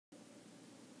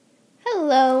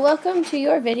Hello, welcome to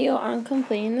your video on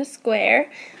completing the square.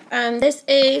 This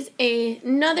is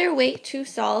another way to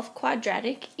solve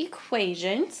quadratic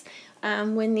equations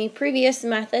when the previous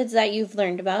methods that you've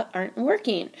learned about aren't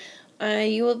working.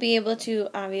 You will be able to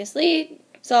obviously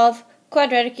solve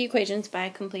quadratic equations by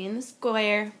completing the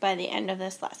square by the end of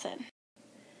this lesson.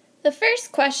 The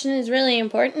first question is really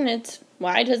important. It's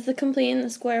why does the completing the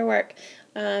square work?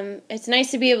 It's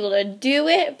nice to be able to do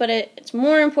it, but it's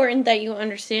more important that you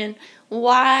understand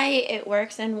why it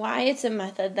works and why it's a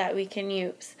method that we can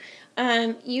use.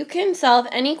 You can solve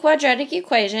any quadratic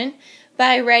equation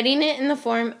by writing it in the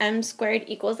form m squared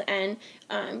equals n.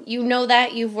 You know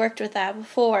that, you've worked with that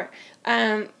before.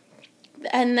 And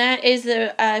that is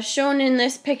shown in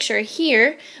this picture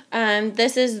here.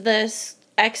 This is the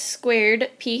x squared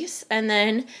piece, and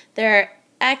then there are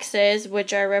x's,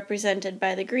 which are represented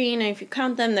by the green, and if you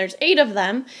count them, there's 8 of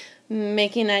them,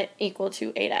 making that equal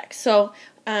to 8x. So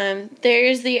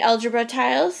there's the algebra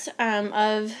tiles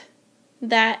of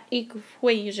that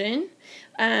equation.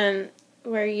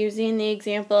 We're using the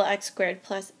example x squared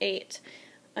plus 8.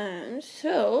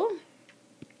 So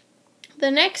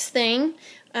the next thing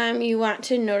you want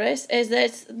to notice is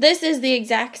that this is the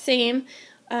exact same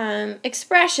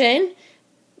expression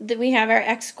that we have our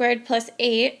x squared plus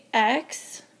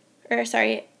 8x,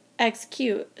 x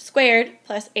squared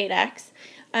plus 8x,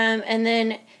 and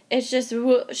then it's just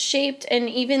shaped and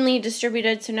evenly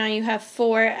distributed, so now you have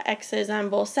 4 x's on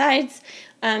both sides,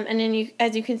 and then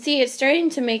as you can see, it's starting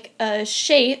to make a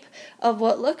shape of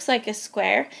what looks like a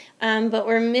square, but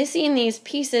we're missing these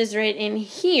pieces right in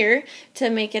here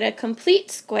to make it a complete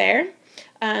square,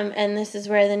 and this is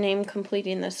where the name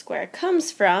completing the square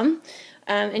comes from.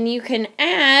 And you can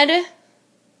add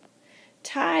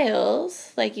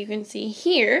tiles, like you can see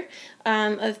here,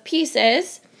 of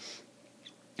pieces,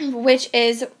 which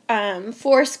is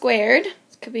 4 squared,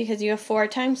 because you have 4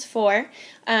 times 4.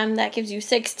 That gives you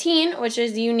 16, which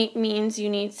is means you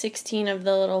need 16 of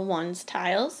the little ones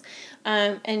tiles.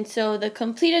 And so the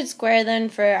completed square then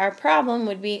for our problem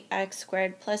would be x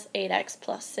squared plus 8x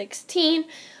plus 16.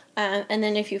 And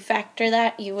then if you factor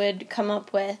that, you would come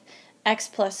up with x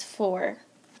plus 4,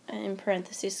 in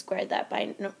parentheses squared, that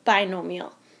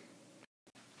binomial.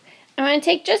 I want to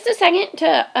take just a second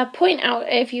to point out,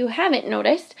 if you haven't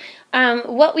noticed,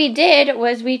 what we did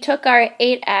was we took our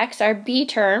 8x, our b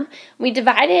term, we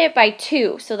divided it by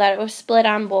 2 so that it was split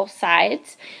on both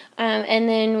sides, and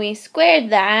then we squared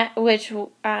that,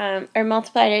 or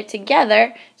multiplied it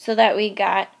together so that we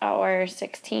got our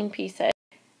 16 pieces.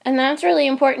 And that's really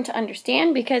important to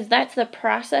understand because that's the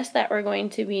process that we're going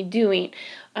to be doing.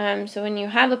 So when you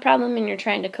have a problem and you're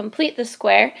trying to complete the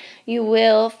square, you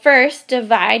will first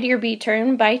divide your b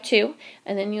term by 2,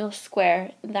 and then you'll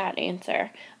square that answer.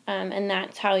 And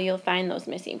that's how you'll find those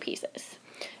missing pieces.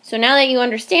 So now that you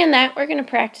understand that, we're going to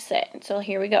practice it. So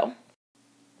here we go.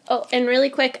 Oh, and really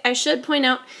quick, I should point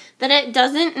out that it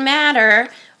doesn't matter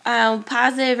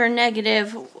positive or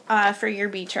negative for your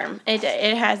b term.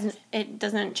 It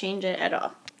doesn't change it at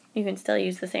all. You can still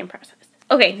use the same process.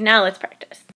 Okay, now let's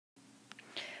practice.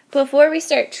 Before we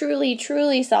start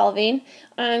truly solving,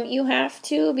 you have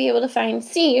to be able to find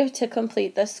c to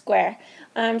complete the square.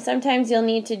 Sometimes you'll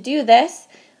need to do this,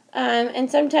 and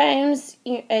sometimes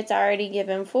it's already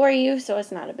given for you, so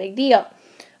it's not a big deal.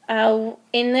 In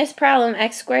this problem,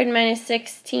 x squared minus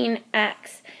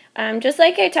 16x. Just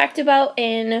like I talked about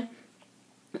in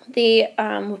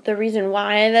the reason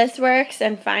why this works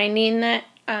and finding that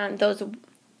those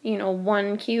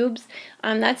 1 cubes,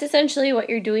 that's essentially what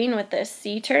you're doing with this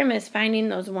c term, is finding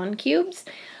those 1 cubes.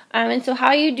 And so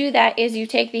how you do that is you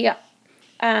take the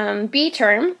b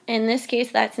term, in this case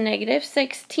that's negative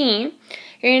 16,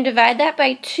 you're going to divide that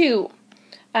by 2,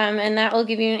 and that will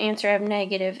give you an answer of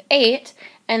negative 8,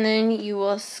 and then you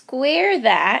will square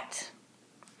that.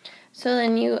 So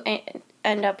then you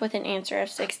end up with an answer of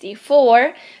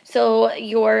 64. So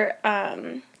your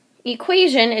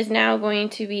equation is now going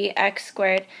to be x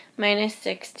squared minus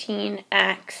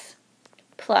 16x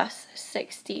plus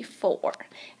 64.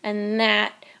 And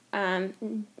that,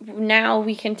 now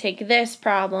we can take this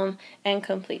problem and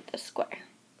complete the square.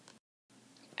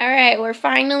 Alright, we're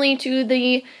finally to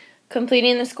the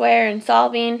completing the square and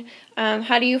solving.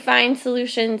 How do you find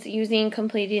solutions using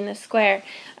completing the square?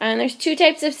 There's 2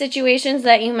 types of situations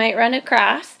that you might run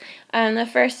across. The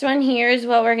first one here is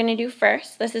what we're going to do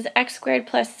first. This is x squared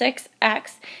plus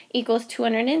 6x equals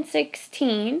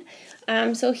 216.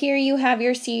 So here you have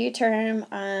your c term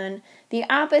on the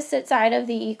opposite side of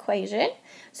the equation.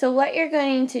 So what you're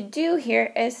going to do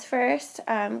here is first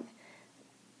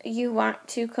you want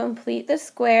to complete the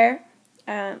square,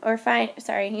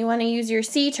 you want to use your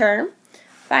c term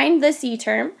find the C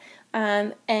term.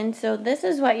 And so this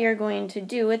is what you're going to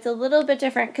do. It's a little bit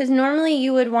different because normally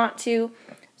you would want to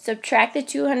subtract the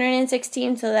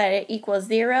 216 so that it equals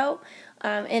 0.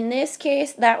 In this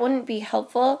case, that wouldn't be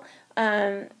helpful.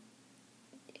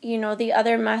 You know, the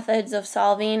other methods of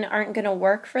solving aren't going to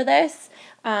work for this.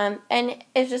 And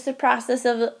it's just a process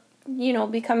of, you know,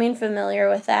 becoming familiar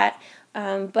with that.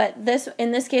 But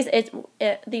in this case,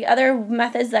 the other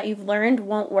methods that you've learned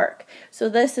won't work. So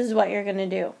this is what you're going to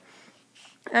do.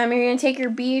 You're going to take your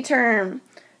B term.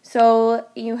 So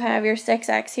you have your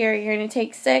 6x here. You're going to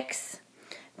take 6,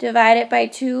 divide it by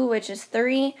 2, which is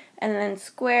 3, and then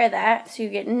square that, so you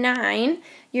get 9.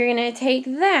 You're going to take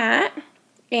that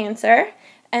answer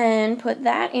and put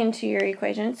that into your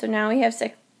equation. So now we have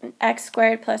 6x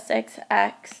squared plus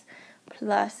 6x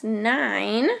plus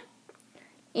 9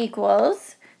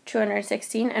 equals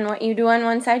 216. And what you do on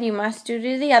one side, you must do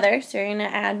to the other. So you're going to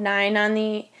add 9 on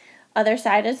the other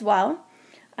side as well.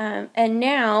 And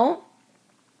now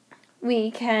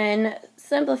we can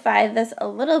simplify this a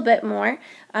little bit more.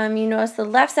 You notice the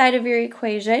left side of your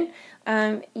equation,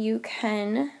 you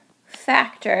can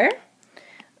factor.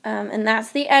 And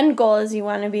that's the end goal, is you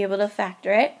want to be able to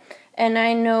factor it. And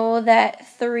I know that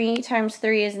 3 times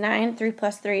 3 is 9, 3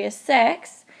 plus 3 is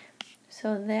 6.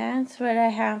 So that's what I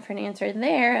have for an answer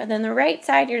there. Then the right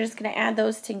side, you're just going to add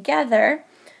those together,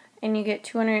 and you get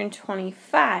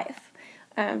 225.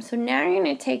 So now you're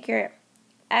going to take your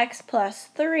x plus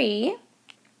 3,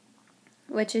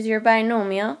 which is your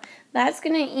binomial. That's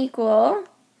going to equal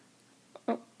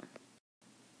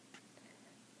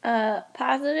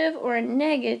positive or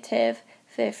negative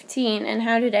 15. And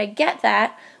how did I get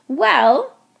that?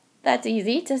 Well, that's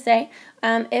easy to say.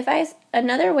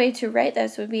 Another way to write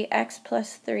this would be x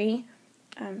plus 3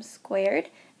 squared.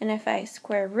 And if I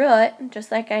square root,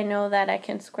 just like I know that I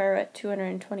can square root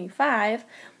 225,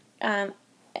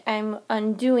 I'm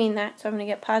undoing that. So I'm going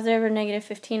to get positive or negative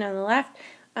 15 on the left.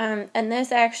 And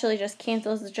this actually just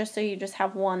cancels, just so you just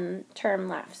have one term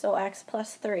left. So x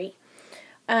plus 3.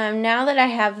 Now that I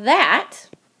have that,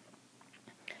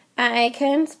 I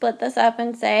can split this up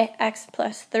and say x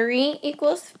plus 3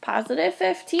 equals positive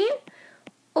 15,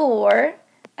 or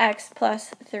x plus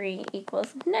 3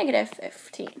 equals negative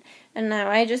 15. And now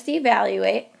I just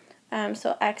evaluate.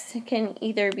 So x can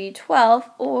either be 12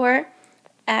 or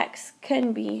x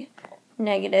can be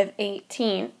negative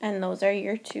 18, and those are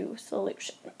your two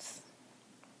solutions.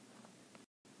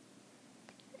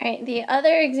 Alright, the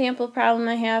other example problem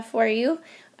I have for you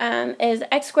is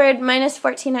x squared minus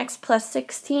 14x plus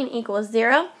 16 equals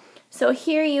 0. So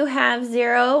here you have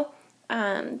 0,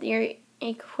 your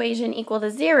equation equal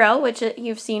to 0, which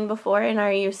you've seen before and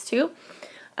are used to.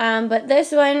 But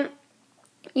this one,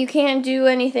 you can't do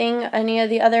any of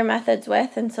the other methods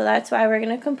with, and so that's why we're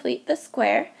going to complete the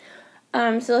square.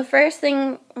 So the first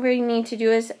thing we need to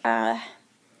do is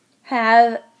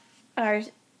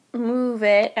move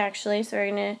it, actually. So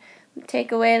we're going to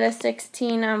take away the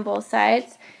 16 on both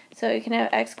sides. So we can have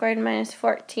x squared minus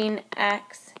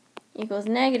 14x equals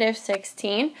negative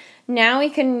 16. Now we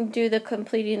can do the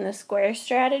completing the square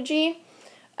strategy.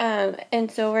 And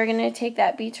so we're going to take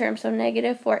that b term, so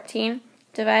negative 14,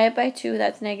 divided by 2,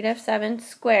 that's negative 7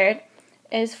 squared,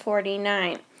 is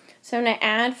 49. So I'm going to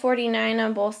add 49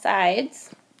 on both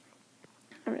sides.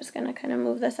 I'm just going to kind of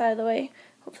move this out of the way.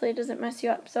 Hopefully it doesn't mess you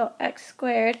up. So x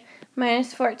squared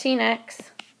minus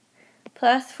 14x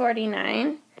plus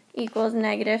 49 equals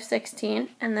negative 16.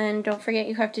 And then don't forget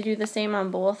you have to do the same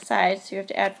on both sides. So you have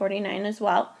to add 49 as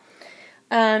well.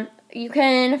 You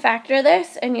can factor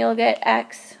this and you'll get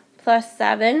x plus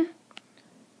 7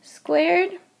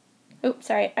 squared. Oops,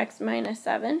 sorry, x minus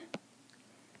 7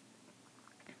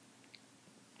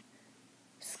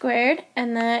 squared,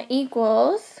 and that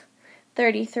equals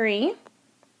 33.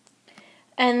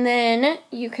 And then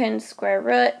you can square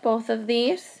root both of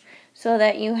these so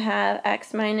that you have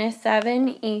x minus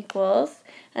 7 equals,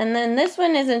 and then this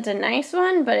one isn't a nice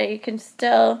one, but you can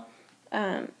still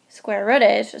square root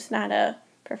it. It's just not a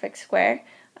perfect square.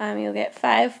 You'll get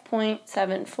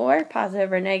 5.74,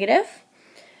 positive or negative.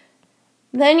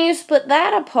 Then you split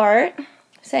that apart,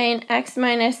 saying x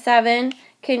minus 7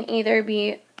 can either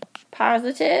be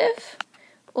positive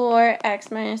or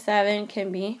x minus 7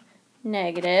 can be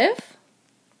negative.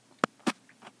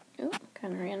 Ooh,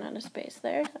 kind of ran out of space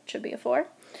there. That should be a 4.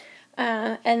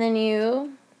 And then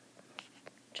you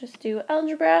just do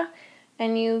algebra,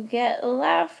 and you get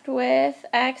left with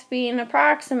x being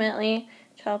approximately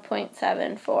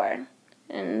 12.74.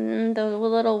 And the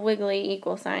little wiggly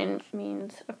equal sign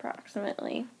means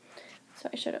approximately. So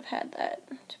I should have had that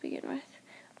to begin with.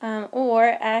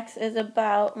 Or x is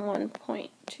about 1.26.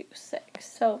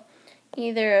 So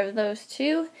Either of those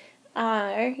two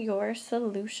are your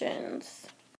solutions.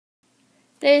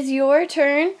 It is your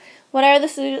turn. What are the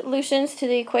solutions to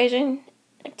the equation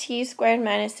t squared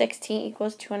minus 6t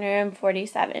equals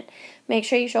 247? Make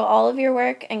sure you show all of your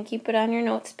work and keep it on your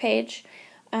notes page.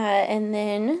 And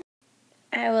then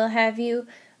I will have you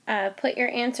put your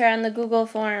answer on the Google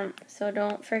form, so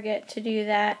don't forget to do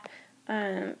that.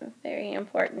 Very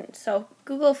important. So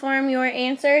Google form your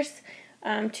answers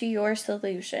to your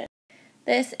solution.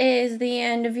 This is the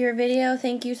end of your video.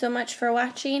 Thank you so much for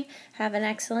watching. Have an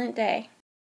excellent day.